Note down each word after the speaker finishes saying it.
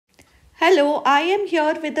Hello, I am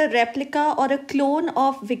here with a replica or a clone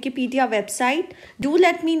of Wikipedia website. Do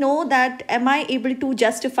let me know that am I able to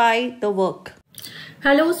justify the work.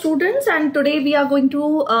 Hello students, and today we are going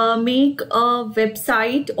to make a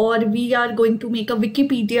website, or we are going to make a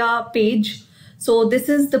Wikipedia page. So this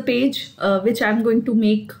is the page which I'm going to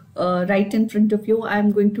make right in front of you.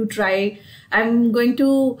 I'm going to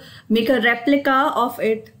make a replica of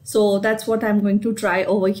it. So that's what I'm going to try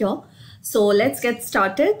over here. So let's get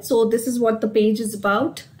started. So this is what the page is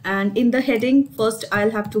about. And in the heading, first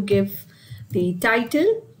I'll have to give the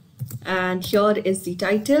title. And here is the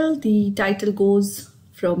title. The title goes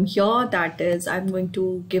from here. That is, I'm going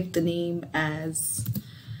to give the name as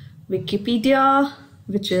Wikipedia,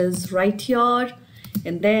 which is right here.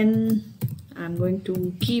 And then I'm going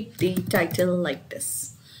to keep the title like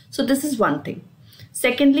this. So this is one thing.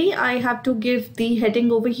 Secondly, I have to give the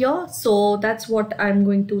heading over here. So that's what I'm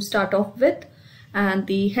going to start off with. And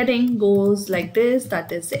the heading goes like this.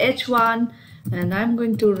 That is H1. And I'm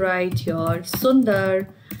going to write here Sundar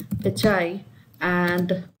Pichai.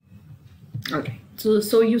 And okay,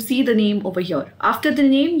 so you see the name over here. After the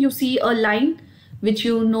name, you see a line which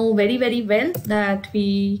you know very, very well, that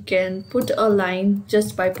we can put a line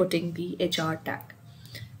just by putting the HR tag,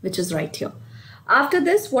 which is right here. After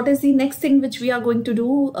this, what is the next thing which we are going to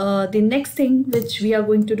do? The next thing which we are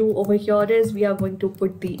going to do over here is we are going to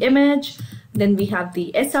put the image. Then we have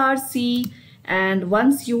the src. And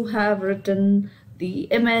once you have written the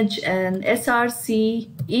image and src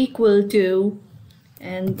equal to,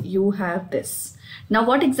 and you have this. Now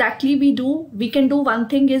what exactly we do? We can do one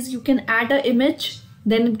thing is you can add an image,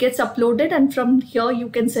 then it gets uploaded, and from here you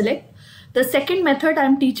can select. The second method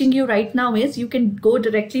I'm teaching you right now is you can go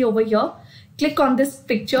directly over here. Click on this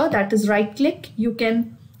picture, that is right click. You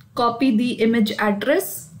can copy the image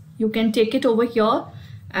address. You can take it over here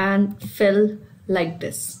and fill like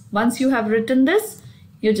this. Once you have written this,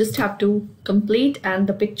 you just have to complete and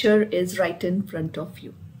the picture is right in front of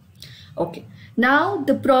you. Okay. Now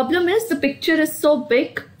the problem is the picture is so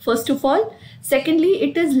big, first of all. Secondly,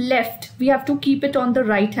 it is left. We have to keep it on the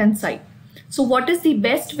right hand side. So what is the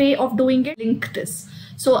best way of doing it? Link this.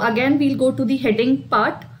 So again, we'll go to the heading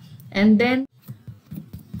part and then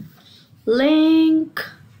link.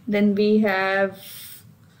 Then we have,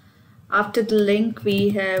 after the link, we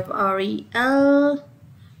have rel.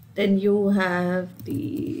 Then you have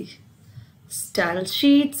the style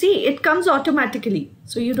sheet. See, it comes automatically,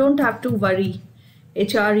 so you don't have to worry.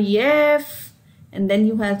 href, and then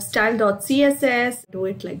you have style.css. Do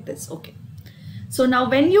it like this. Okay. So now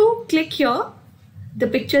when you click here, the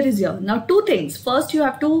picture is here. Now two things. First, you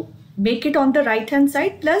have to make it on the right hand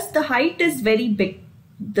side, plus the height is very big.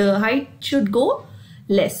 The height should go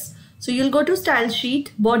less. So you'll go to style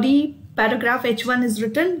sheet, body, paragraph h1 is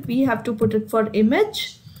written. We have to put it for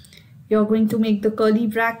image. You're going to make the curly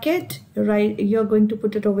bracket, right? You're going to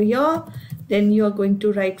put it over here. Then you're going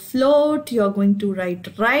to write float. You're going to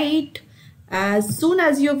write right. As soon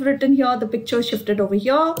as you've written here, the picture shifted over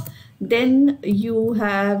here. Then you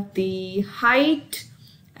have the height,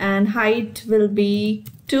 and height will be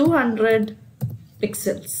 200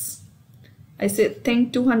 pixels. I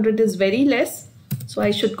think 200 is very less, so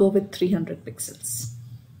I should go with 300 pixels.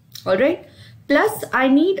 All right. Plus, I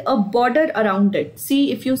need a border around it.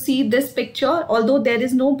 See, if you see this picture, although there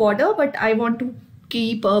is no border, but I want to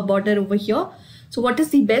keep a border over here. So what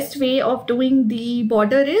is the best way of doing the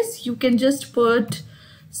border is you can just put,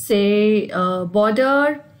 say,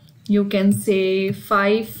 border. You can say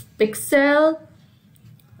 5 pixel,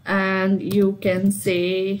 and you can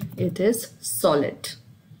say it is solid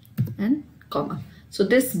and comma. So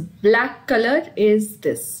this black color is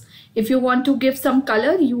this. If you want to give some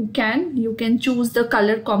color, you can choose the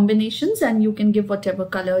color combinations and you can give whatever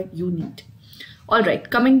color you need. All right,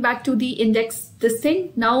 coming back to the index, this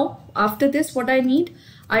thing. Now, after this, what I need,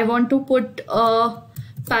 I want to put a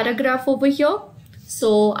paragraph over here.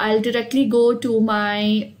 So I'll directly go to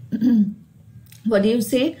my, what do you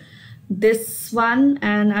say? This one,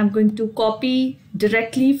 and I'm going to copy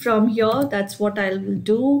directly from here. That's what I will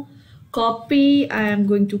do. Copy, I am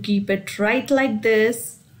going to keep it right like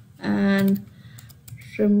this. And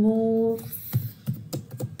remove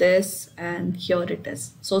this, and here it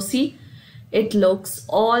is. So see, it looks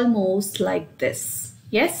almost like this.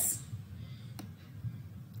 Yes.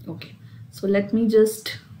 Okay, so let me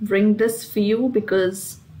just bring this for you,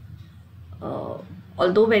 because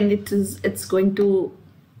although when it's going to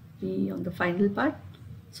be on the final part.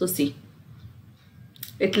 So see,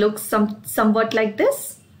 it looks somewhat like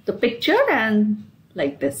this, the picture, and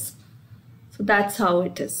like this. So that's how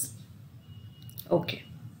it is. Okay.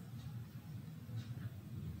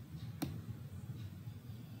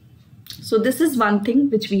 So this is one thing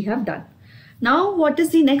which we have done. Now what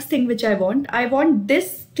is the next thing which I want? I want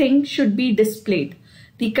this thing should be displayed.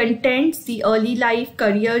 The contents, the early life,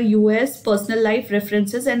 career, US, personal life,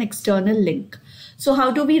 references, and external link. So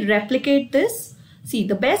how do we replicate this? See,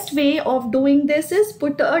 the best way of doing this is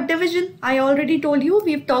put a division. I already told you,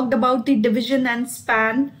 we've talked about the division and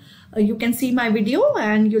span. You can see my video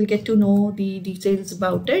and you'll get to know the details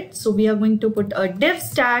about it. So we are going to put a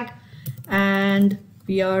divs tag, and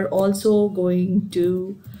we are also going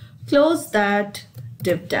to close that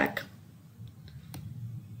div tag.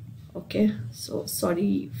 Okay, so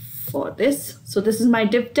sorry for this. So this is my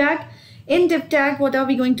div tag. In div tag, what are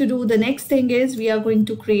we going to do? The next thing is we are going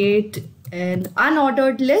to create an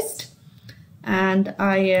unordered list, and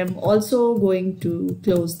I am also going to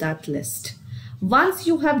close that list. Once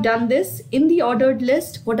you have done this, in the ordered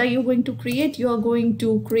list, what are you going to create? You are going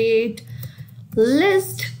to create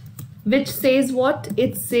list which says what?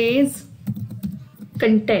 It says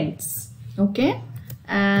contents. Okay,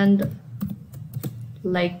 and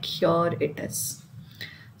like here it is.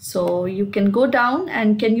 So you can go down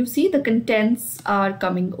and can you see the contents are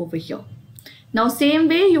coming over here. Now same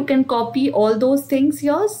way you can copy all those things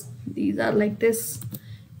here. These are like this.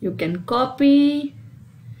 You can copy,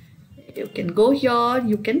 you can go here,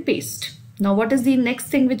 you can paste. Now what is the next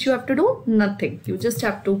thing which you have to do? Nothing. You just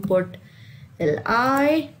have to put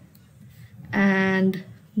li and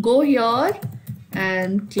go here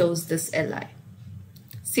and close this li.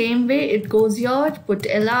 Same way it goes here, put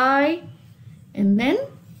li and then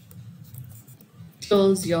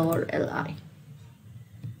close your li.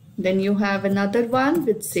 Then you have another one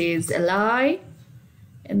which says li,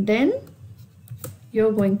 and then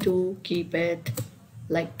you're going to keep it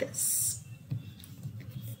like this.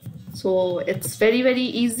 So it's very, very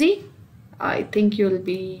easy. I think you'll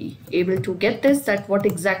be able to get this, that what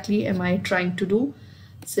exactly am I trying to do,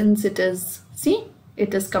 since it is, see,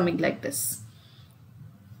 it is coming like this.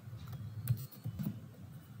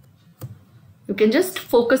 You can just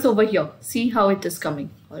focus over here, see how it is coming.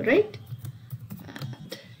 All right,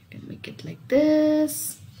 and you can make it like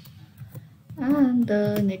this. And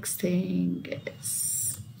the next thing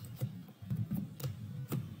is,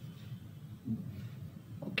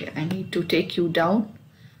 okay, I need to take you down.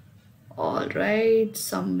 All right,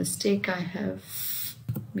 some mistake I have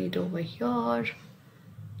made over here.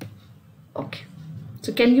 Okay,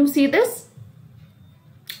 so can you see this?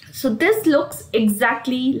 So this looks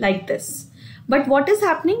exactly like this. But what is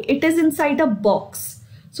happening? It is inside a box.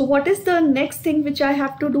 So what is the next thing which I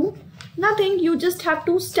have to do? Nothing. You just have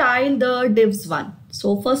to style the divs one.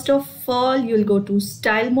 So first of all, you'll go to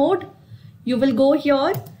style mode. You will go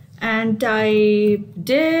here and type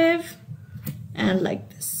div and like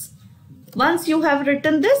this. Once you have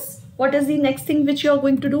written this, what is the next thing which you're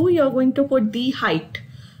going to do? You're going to put the height.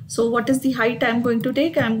 So what is the height I'm going to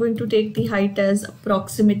take? I'm going to take the height as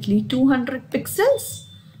approximately 200 pixels.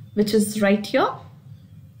 Which is right here.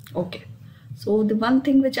 Okay, so the one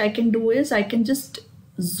thing which I can do is I can just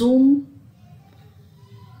zoom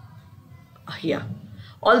here.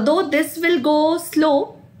 Although this will go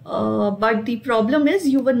slow, but the problem is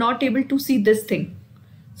you were not able to see this thing.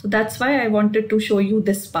 So that's why I wanted to show you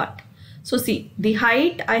this part. So see, the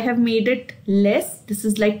height I have made it less. This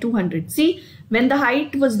is like 200. See, when the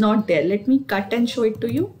height was not there, let me cut and show it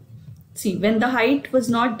to you. See, when the height was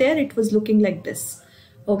not there, it was looking like this.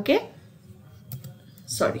 Okay,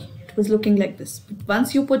 sorry, it was looking like this, but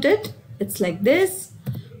once you put it, it's like this,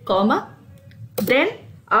 comma. Then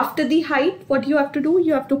after the height, what you have to do?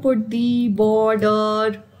 You have to put the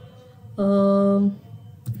border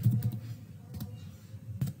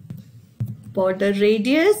border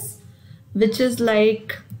radius, which is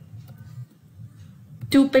like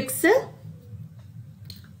 2 pixels,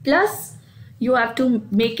 plus you have to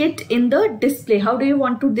make it in the display. How do you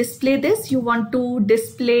want to display this? You want to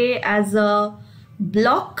display as a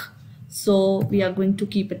block. So we are going to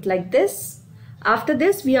keep it like this. After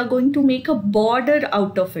this, we are going to make a border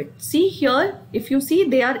out of it. See here, if you see,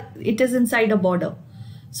 it is inside a border.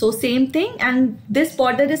 So same thing, and this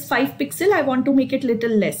border is 5 pixels. I want to make it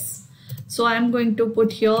little less. So I'm going to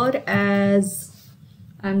put here as,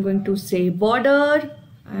 I'm going to say border,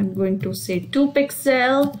 I'm going to say 2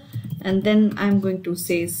 pixels. And then I'm going to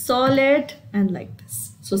say solid and like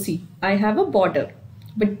this. So see, I have a border,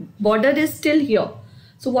 but border is still here.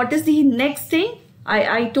 So what is the next thing?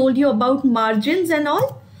 I told you about margins and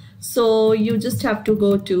all. So you just have to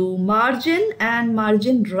go to margin, and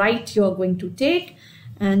margin right you are going to take.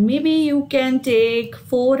 And maybe you can take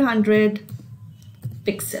 400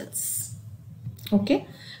 pixels. Okay.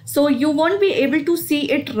 So you won't be able to see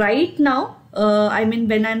it right now. I mean,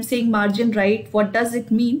 when I'm saying margin right, what does it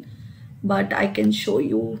mean? but I can show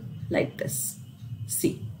you like this.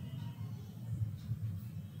 See,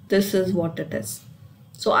 this is what it is.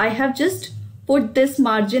 So I have just put this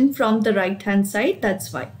margin from the right hand side.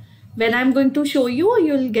 That's why when I'm going to show you,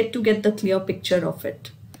 you'll get the clear picture of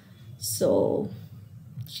it. So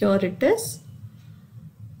here it is.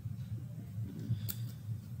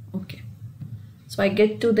 Okay, so I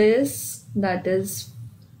get to this, that is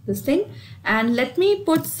this thing, and let me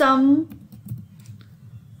put some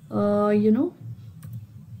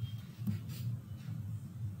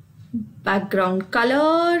background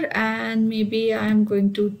color, and maybe I'm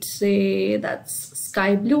going to say that's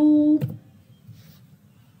sky blue.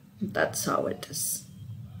 That's how it is.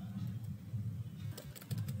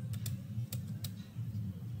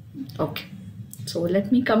 Okay, so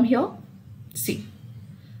let me come here. See,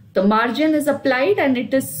 the margin is applied and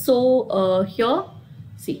it is so here.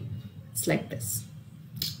 See, it's like this.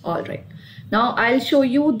 All right, now I'll show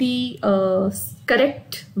you the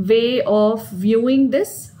correct way of viewing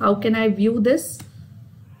this. How can I view this?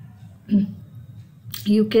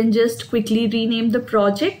 You can just quickly rename the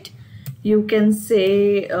project. You can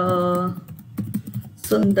say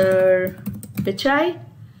Sundar Pichai.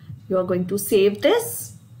 You are going to save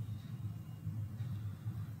this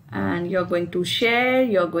and you're going to share.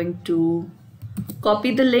 You're going to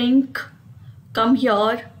copy the link, come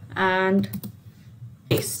here and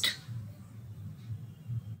paste.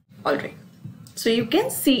 All right, so you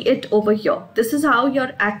can see it over here. This is how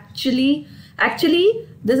you're actually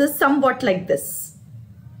this is somewhat like this.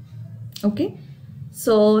 Okay,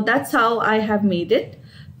 so that's how I have made it.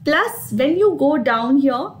 Plus, when you go down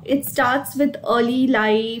here, it starts with early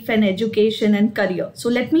life and education and career. So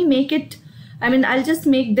let me make it, I'll just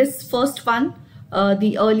make this first one,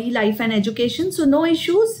 the early life and education. So no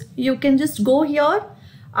issues. You can just go here.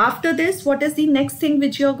 After this, what is the next thing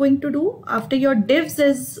which you're going to do? After your divs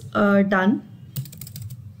is done.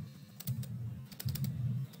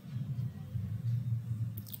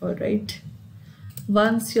 All right.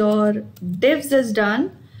 Once your divs is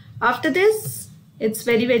done, after this, it's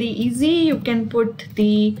very, very easy. You can put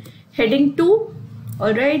the heading 2.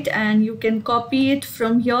 All right. And you can copy it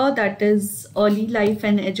from here. That is early life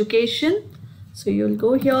and education. So you'll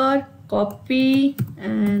go here, copy,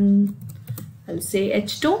 and I'll say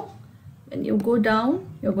H2. When you go down,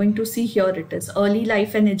 you're going to see here it is early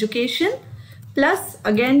life and education. Plus,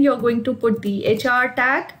 again, you're going to put the HR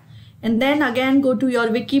tag. And then again, go to your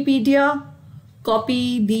Wikipedia,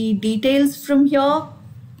 copy the details from here.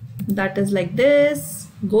 That is like this.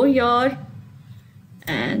 Go here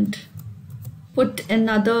and put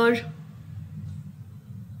another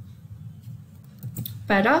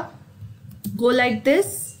para. Go like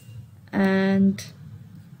this, and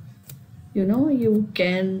you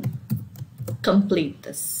can complete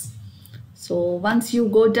this. So once you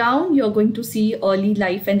go down, you're going to see early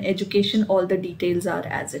life and education. All the details are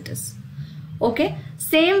as it is. Okay,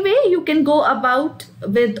 same way you can go about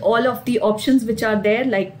with all of the options which are there,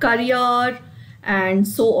 like career and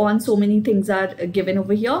so on. So many things are given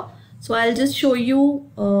over here. So I'll just show you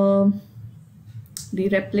the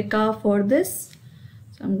replica for this.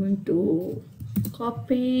 So I'm going to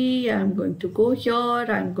copy, I'm going to go here,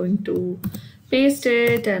 I'm going to paste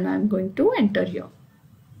it, and I'm going to enter here.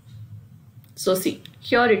 So see,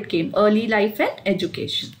 here it came, early life and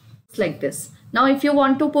education. It's like this. Now if you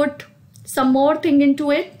want to put some more thing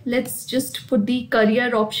into it, let's just put the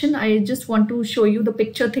career option. I just want to show you the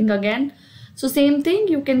picture thing again. So same thing,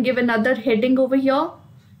 you can give another heading over here.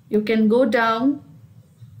 You can go down.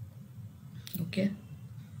 Okay,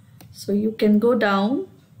 so you can go down,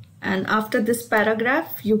 and after this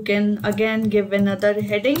paragraph, you can again give another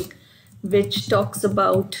heading which talks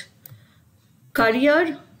about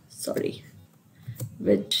career. Sorry,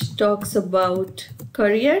 which talks about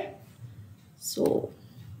career. So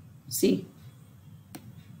see,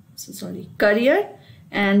 so sorry, career.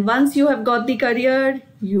 And once you have got the career,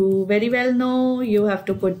 you very well know you have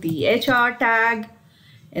to put the HR tag.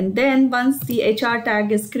 And then once the HR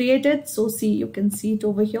tag is created, so see, you can see it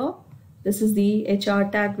over here. This is the HR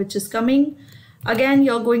tag which is coming. Again,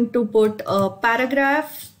 you're going to put a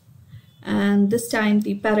paragraph, and this time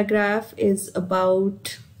the paragraph is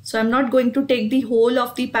about, so I'm not going to take the whole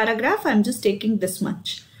of the paragraph. I'm just taking this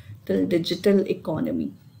much till digital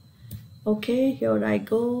economy. Okay, here I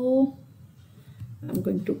go. I'm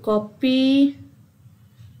going to copy,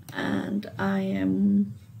 and I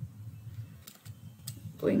am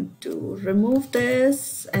going to remove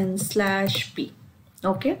this and /p.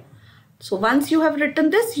 Okay, so once you have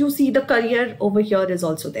written this, you see the career over here is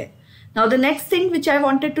also there. Now the next thing which I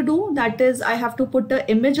wanted to do, that is I have to put the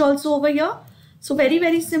image also over here. So very,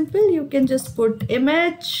 very simple. You can just put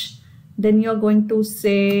image, Then you're going to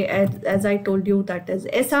say, as I told you, that is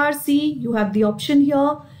src. You have the option here.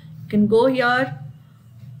 You can go here.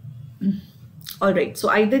 All right, so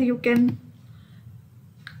either you can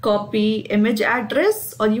copy image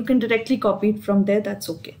address or you can directly copy it from there. That's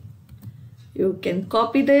okay. You can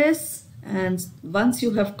copy this, and once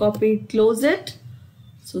you have copied, close it.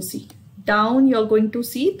 So see, down you're going to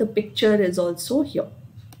see the picture is also here.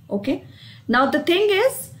 Okay, now the thing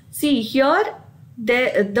is, see here,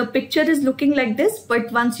 the picture is looking like this,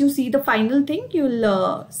 but once you see the final thing,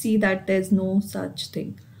 you'll see that there's no such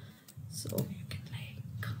thing. So you can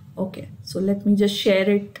okay, so let me just share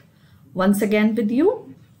it once again with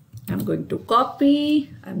you. I'm going to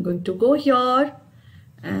copy, I'm going to go here,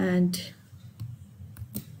 and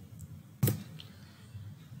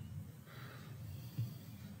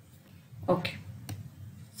okay,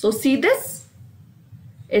 so see this?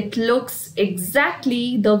 It looks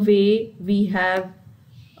exactly the way we have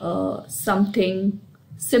something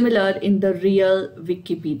similar in the real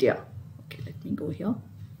Wikipedia. Okay, let me go here.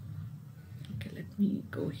 Okay, let me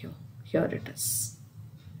go here. Here it is.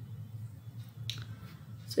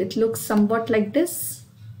 So it looks somewhat like this,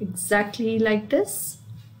 exactly like this.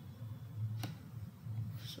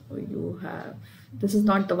 So you have, this is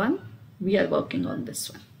not the one, we are working on this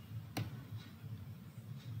one.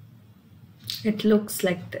 It looks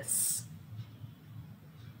like this.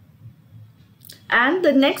 And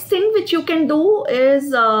the next thing which you can do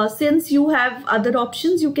is, since you have other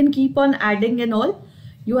options, you can keep on adding and all.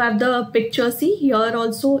 You have the picture, see here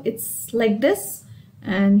also it's like this,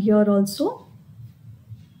 and here also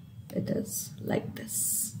it is like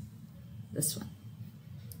this, this one.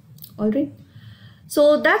 All right.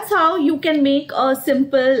 So that's how you can make a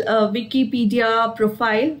simple Wikipedia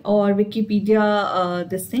profile or Wikipedia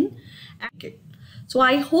this thing. Okay. So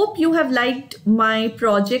I hope you have liked my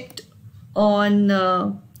project on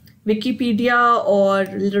Wikipedia or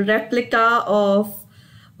replica of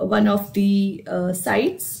one of the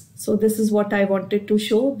sites. So this is what I wanted to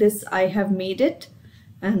show. This I have made it,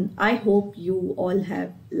 and I hope you all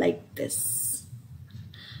have liked this.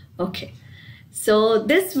 Okay. So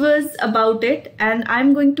this was about it, and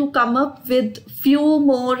I'm going to come up with few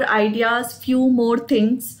more ideas, few more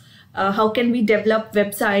things. How can we develop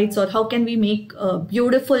websites, or how can we make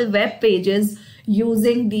beautiful web pages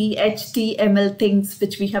using the HTML things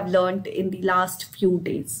which we have learned in the last few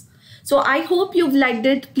days. So I hope you've liked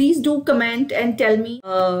it. Please do comment and tell me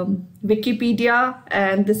Wikipedia,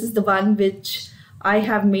 and this is the one which I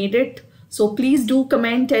have made it. So please do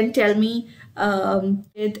comment and tell me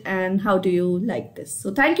it and how do you like this.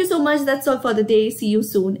 So thank you so much. That's all for the day. See you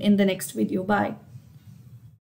soon in the next video. Bye.